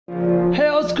Hey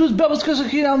oldschools, Pamaj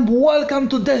here and welcome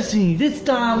to Destiny. This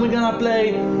time we're gonna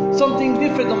play something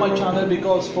different on my channel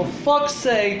because for fuck's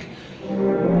sake,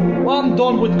 I'm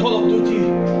done with Call of Duty.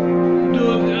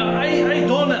 Dude, I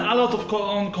done a lot of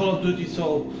Call of Duty,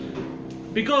 so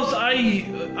because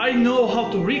I know how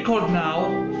to record now,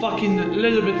 fucking a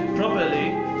little bit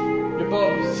properly. You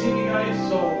probably see me guys,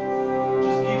 so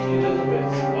just give me a little bit,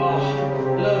 a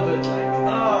little bit like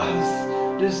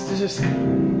this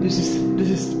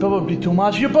is probably too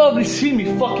much. You probably see me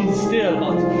fucking still,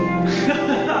 but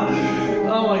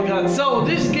oh my god. So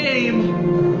this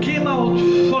game came out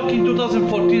fucking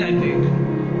 2014, I think.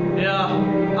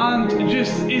 Yeah, and it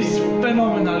just is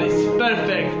phenomenal. It's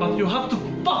perfect, but you have to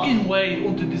fucking wait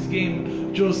until this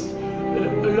game just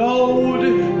load,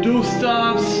 do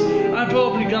stuffs. I'm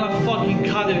probably gonna fucking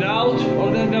cut it out,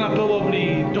 or then gonna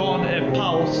probably done a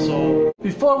pause. So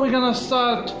before we're gonna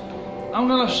start, I'm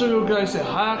gonna show you guys the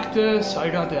characters. I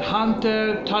got the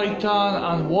Hunter, Titan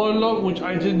and Warlock, which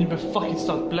I didn't even fucking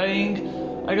start playing.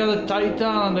 I got a Titan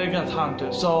and I got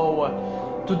Hunter.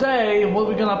 So today what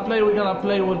we're gonna play with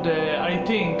the, I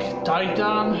think,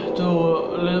 Titan to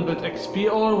a little bit XP,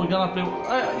 or we're gonna play,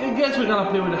 I guess we're gonna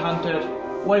play with the Hunter.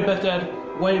 Way better,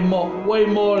 way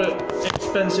more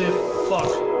expensive.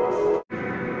 Fuck.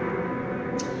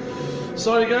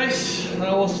 Sorry guys,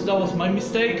 that was my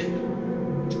mistake.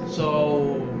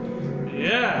 So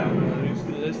yeah,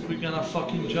 we're gonna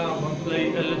fucking jump and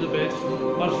play a little bit.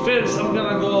 But first I'm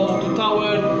gonna go to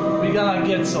tower. We're gonna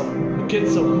get some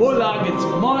moolah, get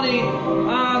some money,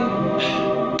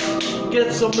 and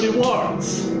get some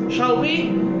rewards. Shall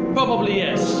we? Probably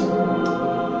yes.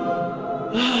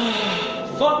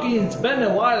 Fucking, it's been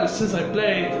a while since I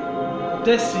played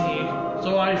Destiny,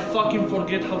 so I fucking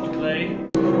forget how to play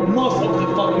most of the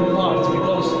fucking parts,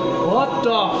 because what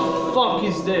the fuck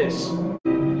is this?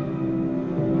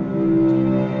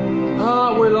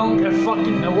 We're long a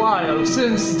while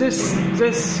since this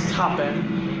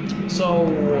happened, so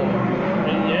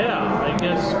yeah, I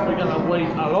guess we're gonna wait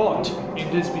a lot in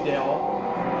this video.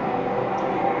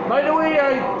 By the way,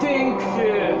 I think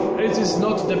it is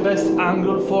not the best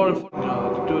angle for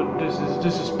dude,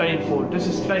 this is painful. This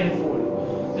is painful.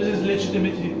 This is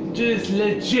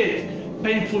legit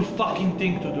painful fucking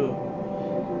thing to do.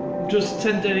 Just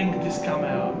centering this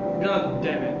camera. God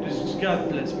damn it. God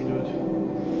bless me, dude.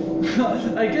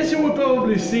 I guess you will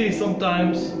probably see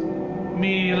sometimes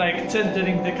me like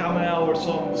centering the camera or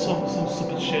some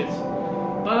stupid shit.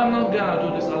 But I'm not gonna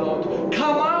do this a lot.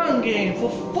 Come on, game, for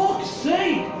fuck's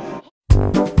sake!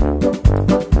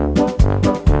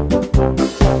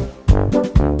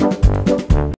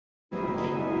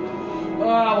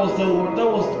 That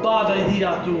was a bad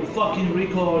idea to fucking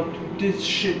record this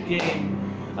shit game.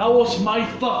 That was my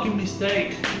fucking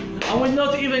mistake. And we're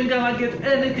not even gonna get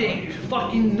anything.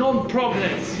 Fucking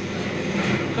non-progress.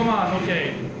 Come on,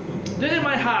 okay. This is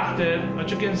my character,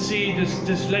 as you can see,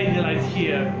 this lady right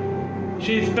here.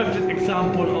 She is a perfect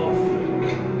example of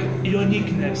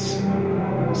uniqueness,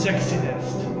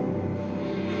 sexiness.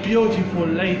 Beautiful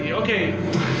lady, okay.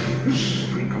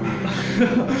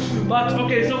 But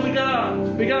okay, so we're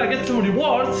gonna get some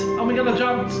rewards and we're gonna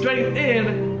jump straight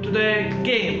in to the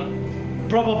game.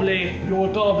 Probably you will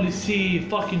probably see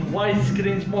fucking white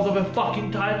screens most of the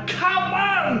fucking time. Come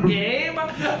on, game!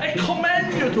 I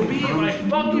command you to be my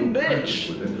fucking bitch.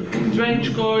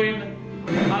 Strange coin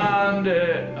and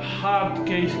hard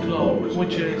case cloak,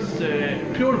 which is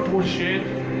pure bullshit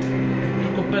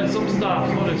to compare some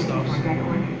stuff, other stuff.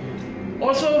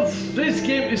 Also, this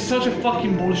game is such a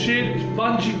fucking bullshit.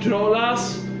 Bungie troll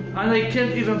us, and I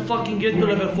can't even fucking get to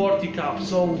level 40 cap.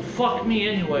 So fuck me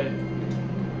anyway.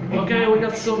 Okay, we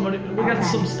got some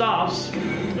stuffs.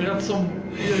 We got some.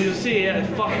 You see,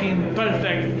 fucking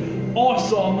perfect,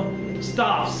 awesome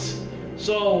stuffs.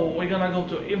 So we're gonna go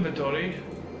to inventory.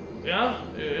 Yeah,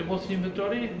 it was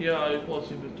inventory. Yeah, it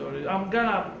was inventory.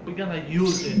 We're gonna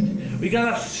use it. We're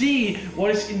gonna see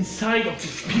what is inside of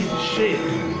this piece of shit.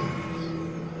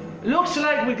 Looks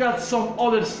like we got some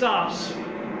other stuffs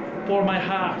for my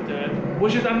character,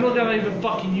 which I'm not gonna even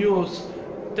fucking use,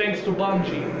 thanks to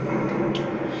Bungie.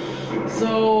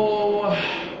 So,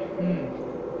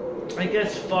 I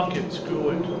guess fuck it,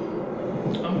 screw it.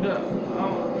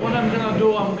 What I'm gonna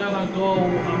do, I'm gonna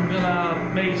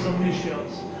make some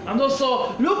missions. And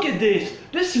also, look at this!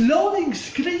 This loading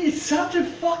screen is such a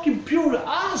fucking pure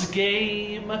ass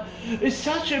game! It's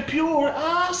such a pure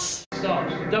ass! Stop.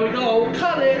 There we go,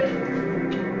 cut it!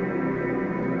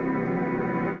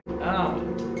 Oh,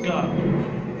 God.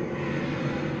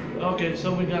 Okay,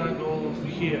 so we're gonna go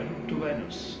here to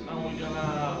Venus. And we're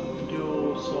gonna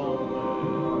do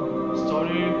some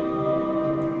story.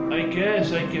 I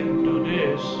guess I can do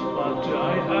this, but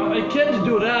I can't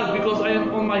do that because I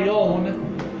am on my own.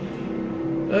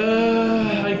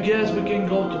 I guess we can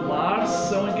go to Mars,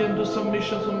 so we can do some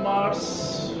missions on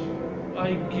Mars.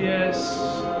 I guess,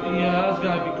 yeah, that's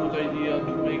gonna be a good idea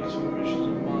to make some missions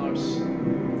on Mars.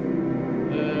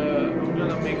 I'm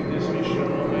gonna make this mission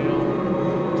on my own.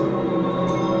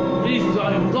 Please,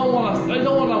 I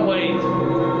don't wanna wait.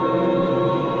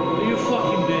 You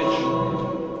fucking bitch.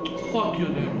 Fuck you,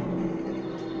 dude.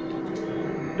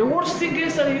 The worst thing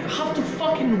is I have to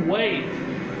fucking wait.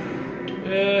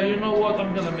 You know what?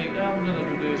 I'm gonna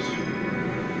do this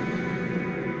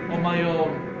on my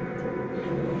own.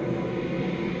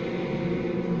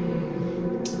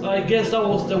 I guess that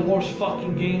was the worst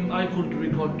fucking game I could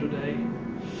record today.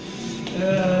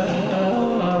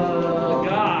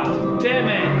 God damn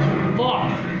it!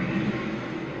 Fuck!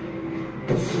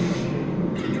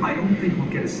 I don't think we'll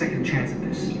get a second chance at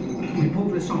this. We pull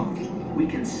this off, we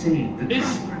can save the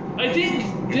traveler. I think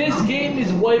this game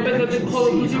is way better than Call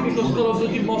of Duty because Call of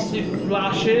Duty mostly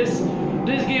flashes.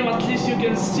 This game at least you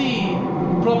can see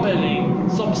properly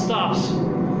some stuffs.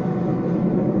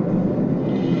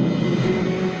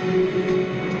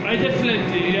 I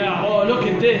definitely, yeah. Oh, look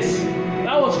at this.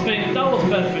 That was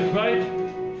perfect, right?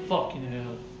 Fucking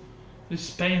hell. This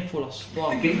is painful as fuck.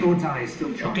 The Gateway eye is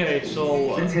still charged. Okay,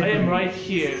 so I am right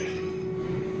here.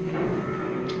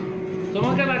 So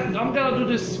I'm gonna do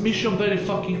this mission very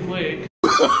fucking quick.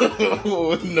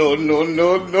 Oh, no.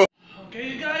 Okay,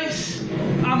 you guys,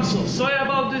 I'm so sorry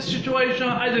about this situation.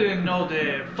 I didn't know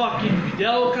the fucking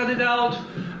video cut it out.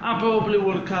 I probably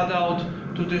will cut out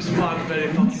to this part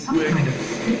very fucking quick.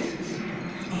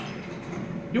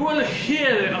 You will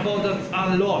hear about that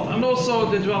a lot, and also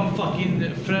the drop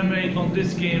fucking frame rate on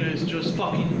this game is just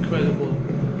fucking incredible.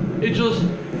 It's just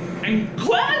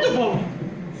incredible!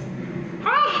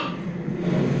 Ah!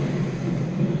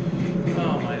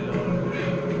 Oh my lord.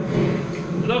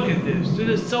 Look at this. This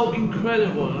is so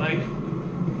incredible. Like,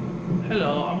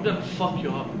 hello, I'm gonna fuck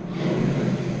you up.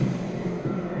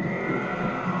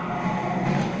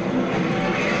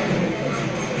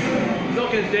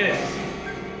 Look at this.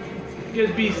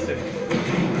 Get beasted.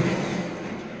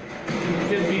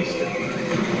 Get beasted.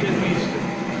 Get beasted.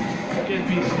 Get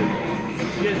beasted.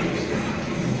 Get beasted.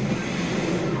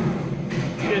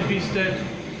 Get beasted.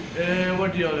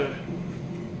 Where's the other?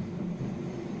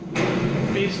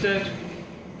 Beasted.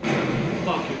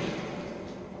 Fuck it.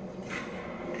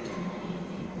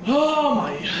 Oh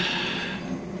my.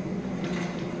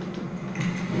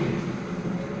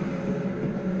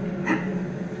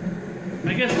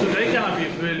 I guess today gonna be a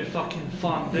really fucking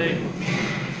fun day.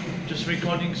 Just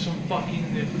recording some fucking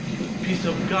piece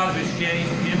of garbage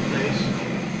gameplays.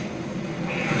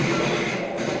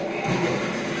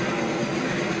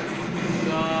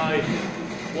 Die.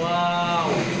 Wow.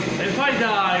 If I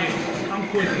die, I'm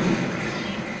quitting.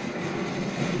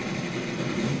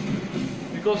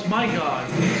 Because my god.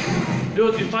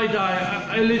 Dude, if I die,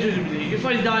 I legitimately, if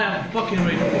I die, I'm fucking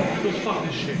ready to go. Because fuck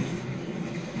this shit.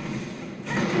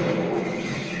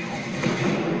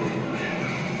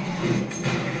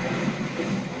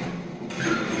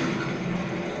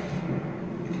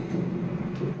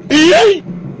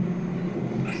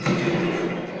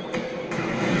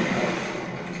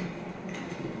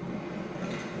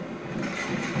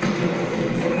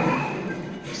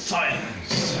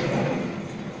 Silence.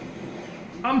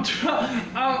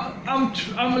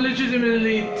 I'm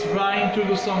legitimately trying to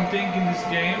do something in this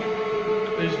game.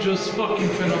 It's just fucking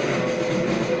phenomenal.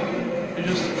 It's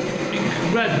just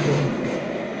incredible.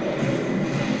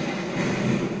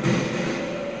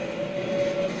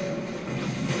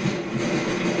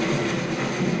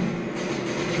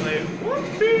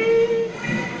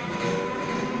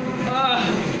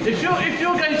 If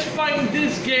you guys find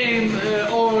this game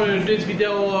or this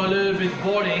video a little bit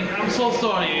boring, I'm so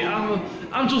sorry.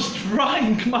 I'm just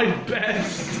trying my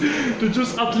best to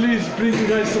just at least bring you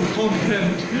guys some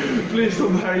content. Please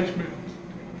don't hate me.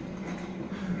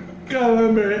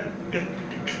 Kill me.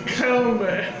 Kill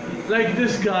me. Like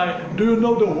this guy. Do you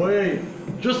know the way?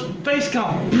 Just face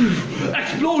cam.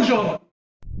 Explosion.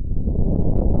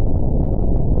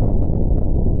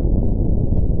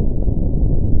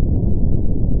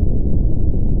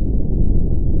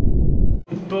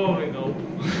 Boring up.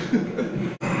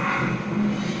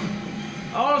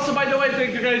 Also, by the way,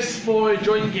 thank you guys for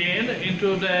joining in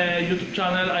into the YouTube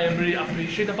channel. I am really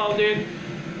appreciate about it.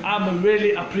 I'm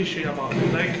really appreciate about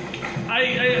it. Like I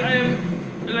am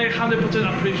like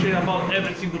 100% appreciate about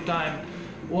every single time.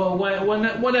 Well,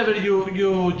 whenever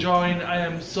you join, I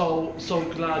am so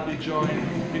glad you join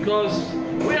because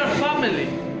we are family.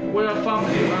 we're a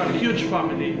family, we're a huge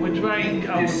family. We're trying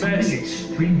our There's something best.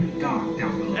 extremely dark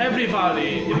down below.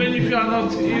 Everybody, even if you are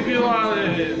not, if you are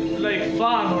like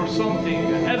fun or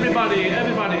something, everybody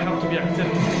have to be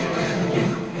accepted.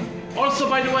 Also,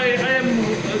 by the way, I am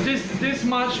this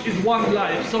match is one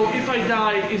life, so if I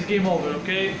die, it's game over.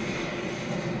 Okay?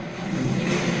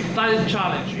 That is a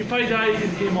challenge. If I die,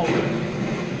 it's game over.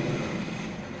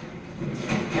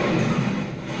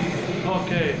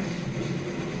 Okay.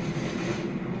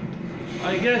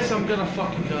 I guess I'm gonna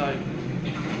fucking die.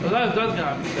 Well, that's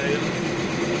gonna be safe.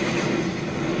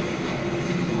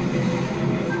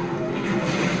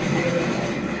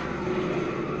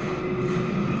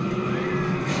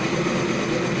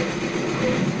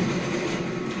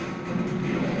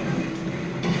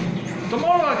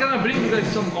 Tomorrow I'm gonna bring you guys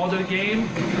some other game.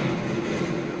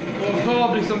 Or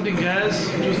probably something else,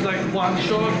 just like one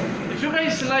shot. If you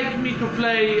guys like me to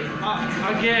play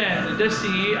again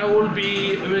Destiny, I will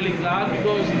be really glad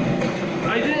because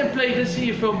I didn't play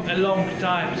Destiny for a long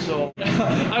time, so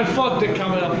I thought the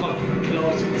camera fucking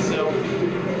closed itself.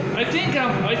 I think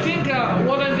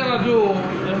what I'm gonna do,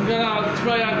 I'm gonna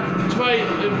try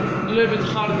a little bit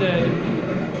harder,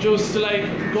 just like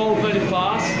go very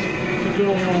fast to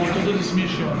do this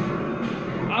mission.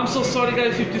 I'm so sorry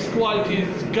guys if this quality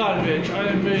is garbage. I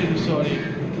am really sorry.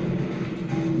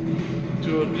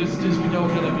 Dude, this video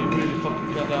is gonna be really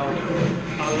fucking cut out.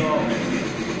 A lot.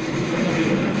 It's gonna be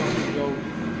really fucking video.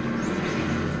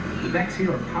 The Vex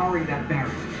here are powering that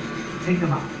barrier. Take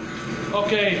them out.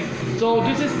 Okay, so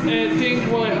this is a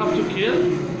thing where I have to kill.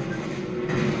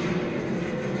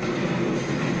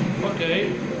 Okay,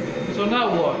 so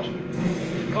now what?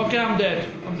 Okay, I'm dead.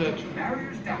 I'm dead.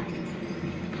 Barrier's down.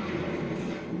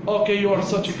 Okay, you are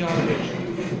such a garbage.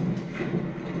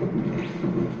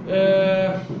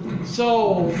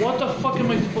 So what the fuck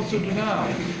am I supposed to do now?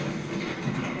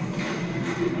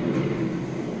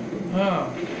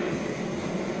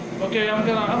 Okay, I'm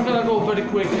gonna go very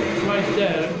quick right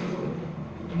there.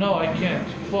 No, I can't.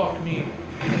 Fuck me.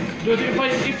 Dude, if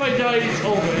I die, it's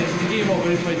over. It's game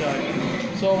over if I die.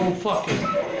 So fuck it.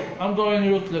 I'm going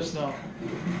ruthless now.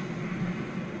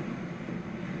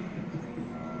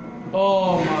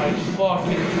 Oh my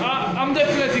fucking... I'm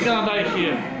definitely gonna die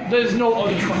here. There's no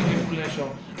other fucking explanation.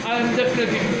 I'm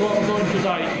definitely going to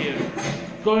die here.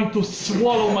 Going to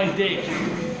swallow my dick.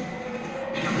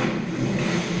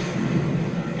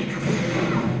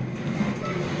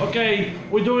 Okay,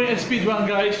 we're doing a speed run,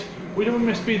 guys. We're doing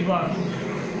a speed run.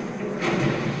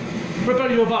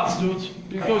 Prepare your butts, dudes,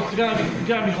 because it's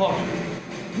gonna be hot.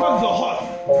 What's the hot?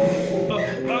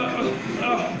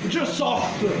 Just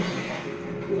soft.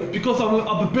 Because I'm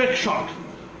a big shark.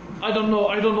 I don't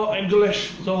know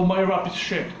English, so my rap is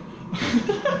shit.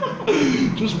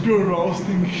 Just pure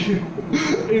roasting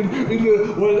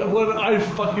when I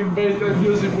fucking made a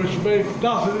music which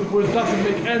doesn't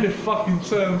make any fucking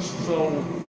sense, so.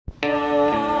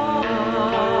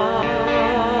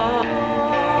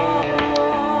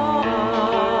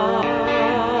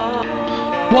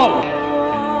 Whoa!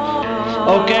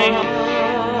 Okay.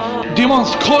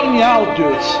 Demons call me out,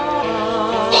 dudes.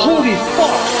 Holy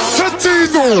fuck!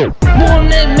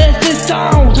 Morning message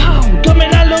sound,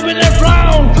 coming all over the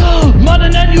ground.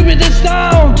 Modern and you with the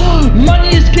sound. Money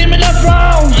is screaming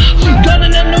around.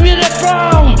 Gunning and you with the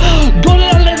frown. Going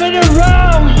and living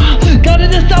around. Got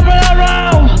it to stop it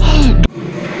around.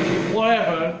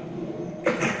 Whatever.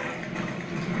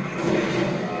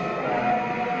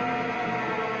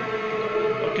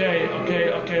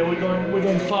 Okay, we're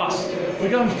going fast. We're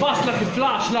going fast like a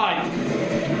flashlight.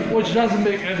 Which doesn't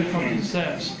make any fucking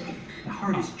sense. The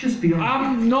heart is just beyond.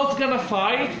 I'm not gonna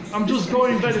fight. I'm just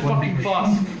going very fucking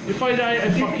fast. If I die, I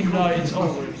fucking die. It's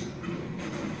over.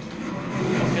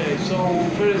 Okay, so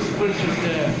first is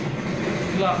the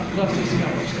glass is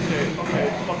okay,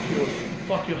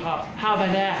 fuck you. How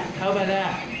about that?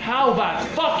 How about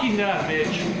fucking that,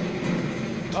 bitch?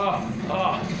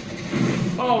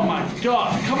 Oh my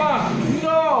god! Come on!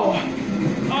 No!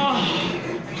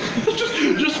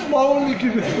 just moaning.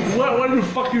 When you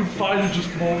fucking fight, you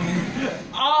just moaning.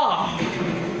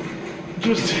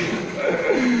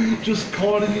 Just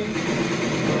calling me.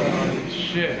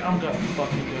 Shit! I'm gonna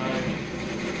fucking die.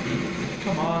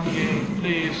 Come on, game,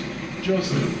 please.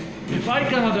 Just if I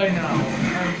gonna die now,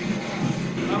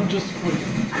 I'm just quitting.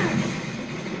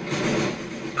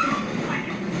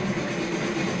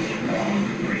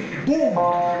 Boom!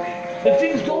 The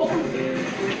things go.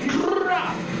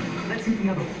 Crap! Let's hit the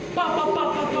other one. Pow, pow, pow,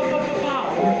 pow, pow, pow, pow,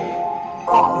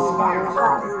 pow. The spires.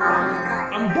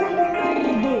 And boom, boom, boom,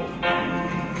 boom, boom.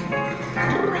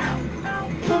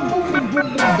 Boom, boom, boom, boom, boom,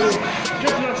 boom.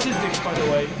 Just like physics, by the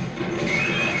way.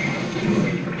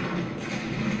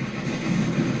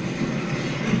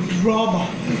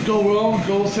 drama. Go wrong,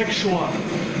 go sexual.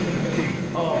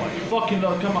 Oh my fucking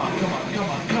lord, come on.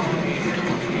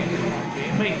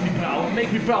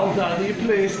 Make me proud, daddy,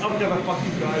 please. I'm gonna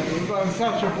fucking die, dude. I'm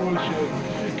such a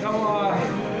bullshit. Come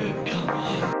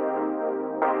on.